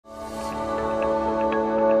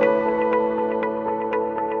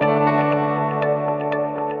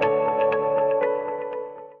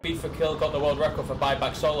for kill got the world record for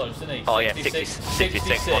buyback solos, didn't he? Oh yeah,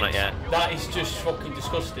 66 on it, yeah. That is just fucking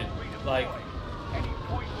disgusting. Like,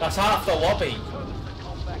 that's half the lobby.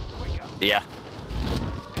 Yeah.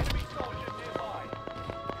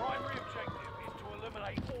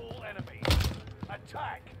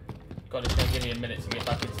 God, it's gonna give me a minute to get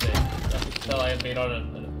back into this. I can tell I haven't been on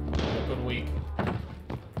a good week.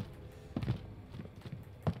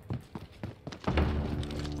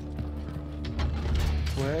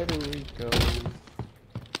 Where do we go?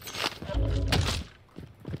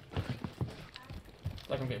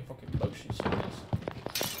 Like I'm getting fucking motion sickness.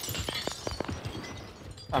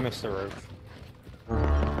 I missed the roof.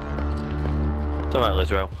 It's alright,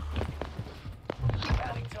 Lizro.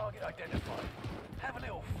 Target identified. Have a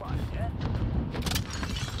little fun, yeah?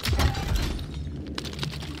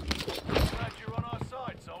 Glad you're on our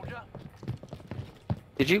side, soldier.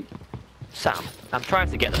 Did you... Sam, I'm trying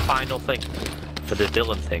to get the final thing for the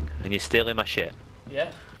Dylan thing, and you're stealing my shit.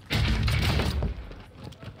 Yeah.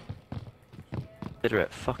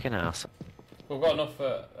 Considerate fucking ass. We've got enough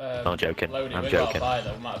for I'm joking. loading. I'm We've joking. got to buy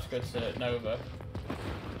though. We might have to go to Nova.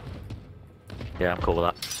 Yeah, I'm cool with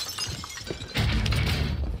that.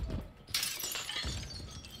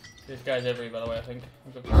 This guy's everywhere, by the way, I think.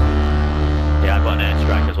 Yeah, I've got an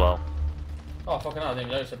airstrike as well. Oh, fucking hell, I didn't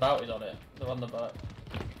even notice the bounties on it. They're on the back.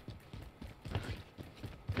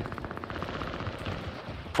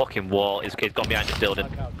 Fucking wall is gone behind this building.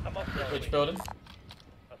 Which building?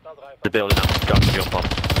 The building I'm trying to jump on.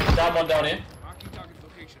 Down one down here.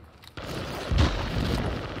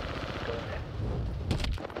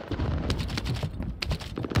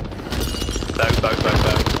 Boat.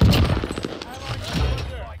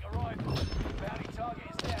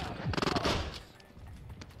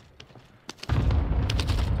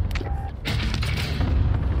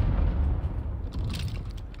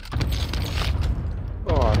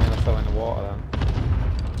 Oh, I nearly fell in the water then.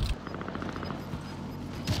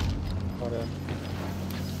 Got him.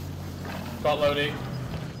 Got loading.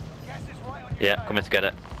 Yeah, coming to get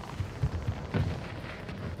it.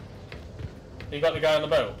 You got the guy on the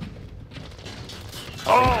boat?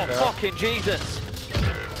 Oh, fucking Jesus!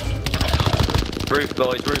 Roof,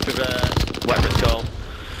 boys, roof with weapons call.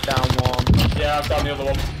 Down one. Yeah, I've down the other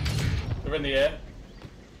one. They're in the air.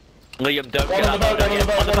 Liam, don't One get on the boat, out. one on the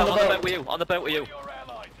boat, On the one on boat, the on the boat. boat with you, on the boat with you.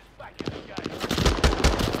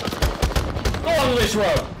 Go on,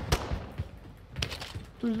 Lizro!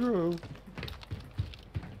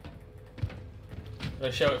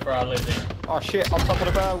 Let's show it for our Lizzie. Oh shit, on top of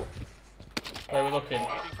the boat. Where are we looking?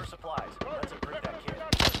 For supplies. Let's improve that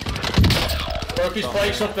kit. Broke his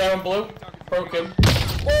plates up there on blue. Broke him.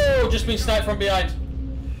 Oh, just been sniped from behind.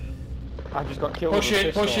 I just got killed. Push with a in,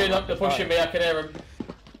 pistol. push in, they're pushing me, I can hear him.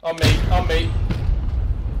 On me, on me.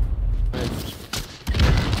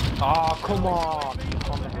 Oh, come on.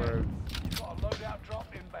 On the roof. Got a loadout drop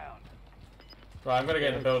inbound. Right, I'm gonna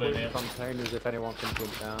get in the building here. Containers if anyone can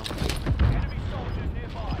jump down. Enemy soldiers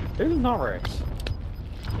nearby. Who's Norris?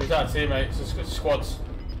 He's our teammate, it's squads.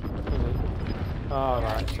 Oh,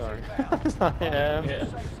 right, sorry. Yeah.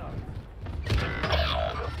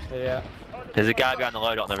 Yeah. There's a guy behind the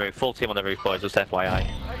load on the roof. Full team on the roof, boys, just FYI.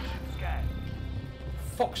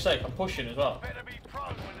 Fuck's sake, I'm pushing as well. Better be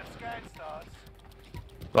prone when the scan starts.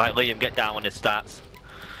 Right, Liam, get down when it starts.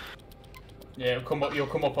 Yeah, you'll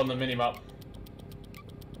come up on the minimap.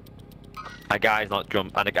 A guy's not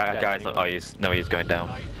jump, and a guy's not. Oh, he's going down.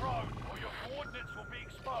 Stay prone or your coordinates will be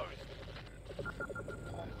exposed.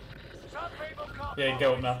 Some people can't Yeah,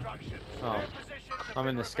 go up now. instructions. Oh, I'm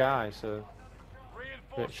in the sky, so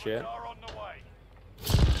bit shit. Are on the way.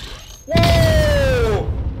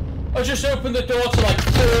 Whoa! I just opened the door to like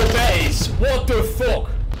 4 bays. What the fuck?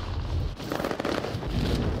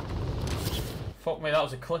 Fuck me, that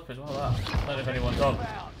was a clip as well, that. I don't know if anyone's on. Move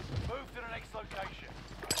to the next location.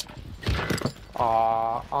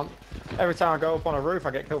 Every time I go up on a roof,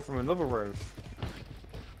 I get killed from another roof.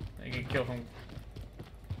 You get killed from...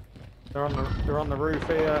 They're on the roof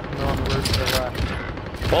here, and they're on the roof to the left.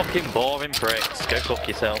 Fucking boring pricks. Go fuck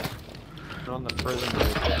yourself. They're on the prison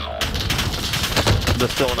roof. They're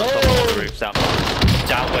still not on the roof, Sam.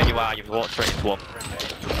 Down where you are, you've walked straight into one.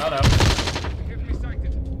 I know.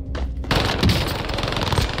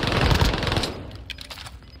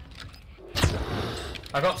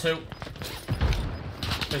 I got 2.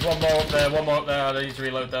 There's one more up there, I need to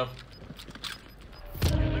reload though.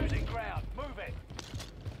 You're losing ground. Move it.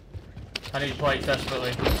 I need plates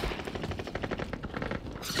desperately.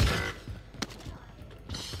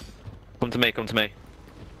 Come to me, come to me.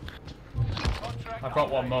 I've got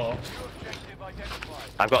one more.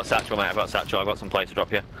 I've got a satchel, mate, I've got a satchel, I've got some plates to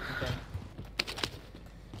drop you. Okay.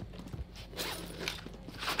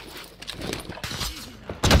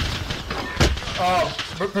 Oh,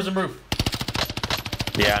 prison roof.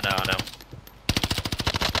 Yeah, I know.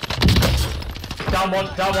 Down one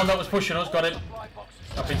that was pushing us, got him.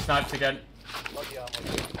 I've been sniped again.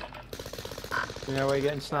 You know where you're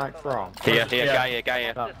getting sniped from? Here, Yeah. guy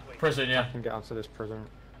here. That, Prison, I yeah. can get onto this prison.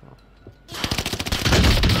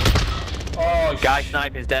 Oh, Guy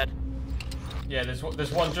sniping's dead. Yeah,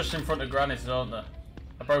 there's one just in front of Grannie's, aren't there?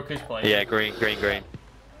 I broke his plate. Yeah, green.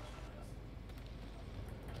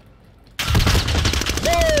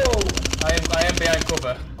 Whoa! I am behind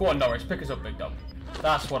cover. Go on, Norris, pick us up, big dog.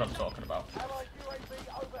 That's what I'm talking about.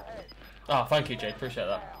 Oh, thank you, Jake. Appreciate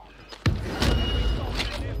that.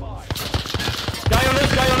 Guy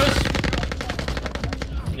on us!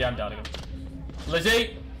 Yeah, I'm down again.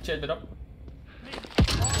 Lizzie! Cheers, bit up.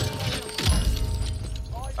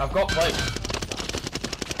 I've got plates.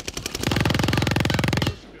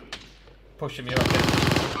 Pushing me up.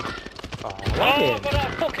 Oh, Oh, but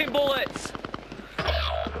our fucking bullets!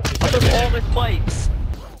 I took all his plates.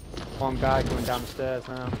 one guy coming down the stairs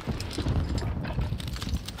now.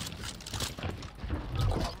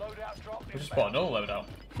 We just bought another loadout.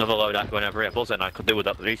 Another loadout going over here. Buzzing, I could do with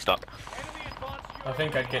that restock. I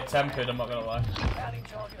think I'd get tempered, I'm not gonna lie.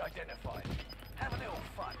 Target identified. Have a little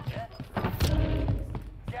fun, yeah?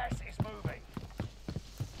 Gas is moving.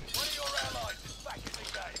 One of your allies is back in the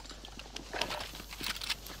game.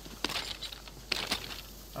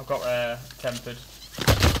 I've got tempered.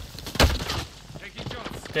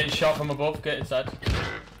 Getting shot from above, get inside.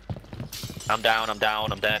 I'm down, I'm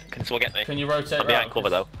dead. Can someone get me? Can you rotate I'm behind around? cover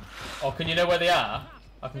though. Or can you know where they are?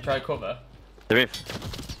 I can try cover. They're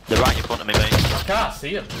right in front of me, mate. I can't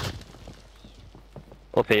see them.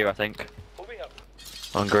 Up here, I think.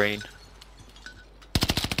 On green.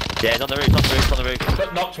 Yeah, he's on the roof, on the roof.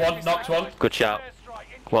 But knocked one. Good shout.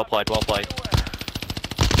 Well played.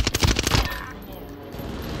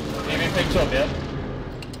 You been picked up, yeah?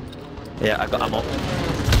 Yeah, I got him up.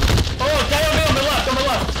 Oh, guy on me on the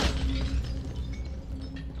left!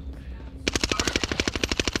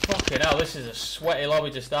 Fucking hell, this is a sweaty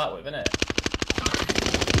lobby to start with, isn't it?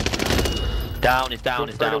 He's down.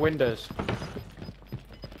 Through the windows.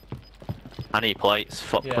 I need plates.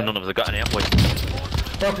 Fuck, Yeah. none of us have got any, have we?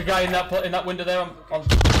 Broke a guy in that window there. Oh,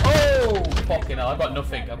 fucking hell! I've got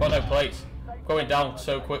nothing. I've got no plates. Going down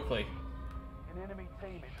so quickly. An enemy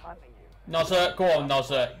team is hunting you. Nozzer, go on,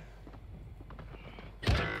 Nozzer.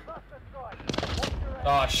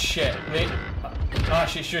 Oh shit!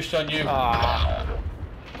 She's just on you. Ah,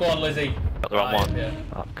 Go on, Lizzie. Got the wrong one. Yeah.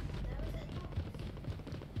 Fuck.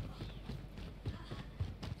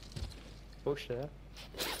 push there.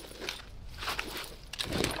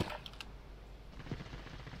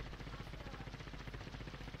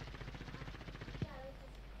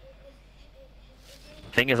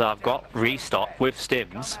 Thing is, I've got restock with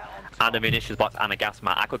stims and a munitions box and a gas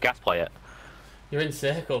mat. I could gas play it. You're in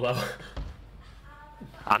circle though.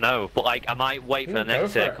 I know, but like I might wait for the Go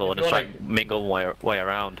next for it. circle and Go just on, like mingle way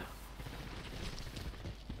around.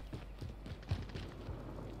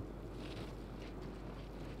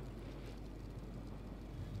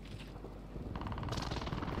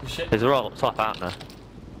 Shit. Because they're all up top, aren't they?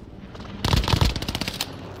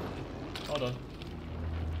 Hold on.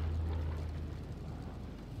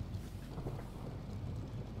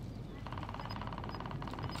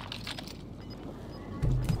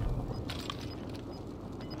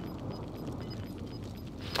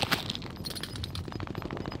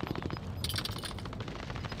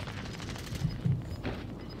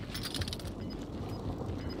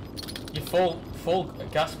 You're full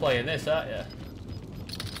gas play in this, aren't you?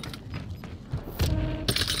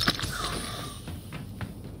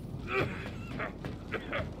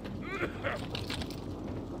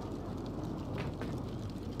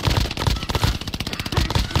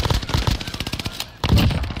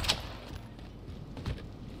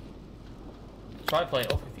 Try play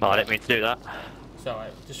it up if you Oh, I can. didn't mean to do that. It's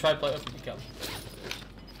alright. Just try play it up if you can.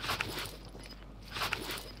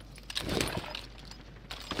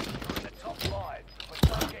 The top line,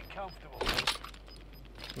 but don't get comfortable.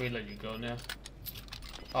 We'll let you go now.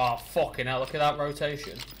 Oh fucking hell, look at that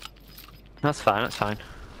rotation. That's fine, that's fine.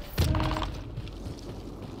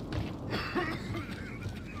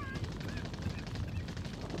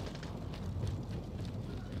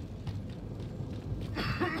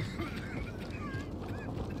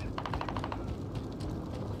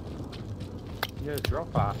 Yeah,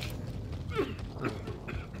 drop ash.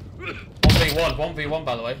 1v1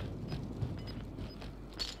 by the way.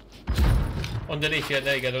 Underneath you,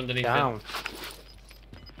 there you go, underneath Down. you.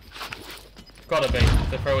 Gotta be,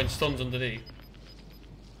 they're throwing stuns underneath.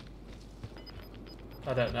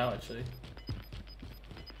 I don't know actually.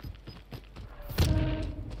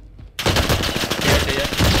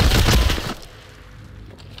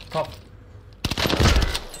 Top.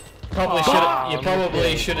 You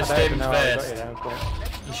probably should have stimmed first.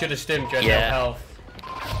 You should have stimmed, you had no health.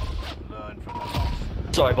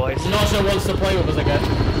 Sorry, boys. Nosso wants to play with us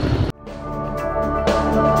again.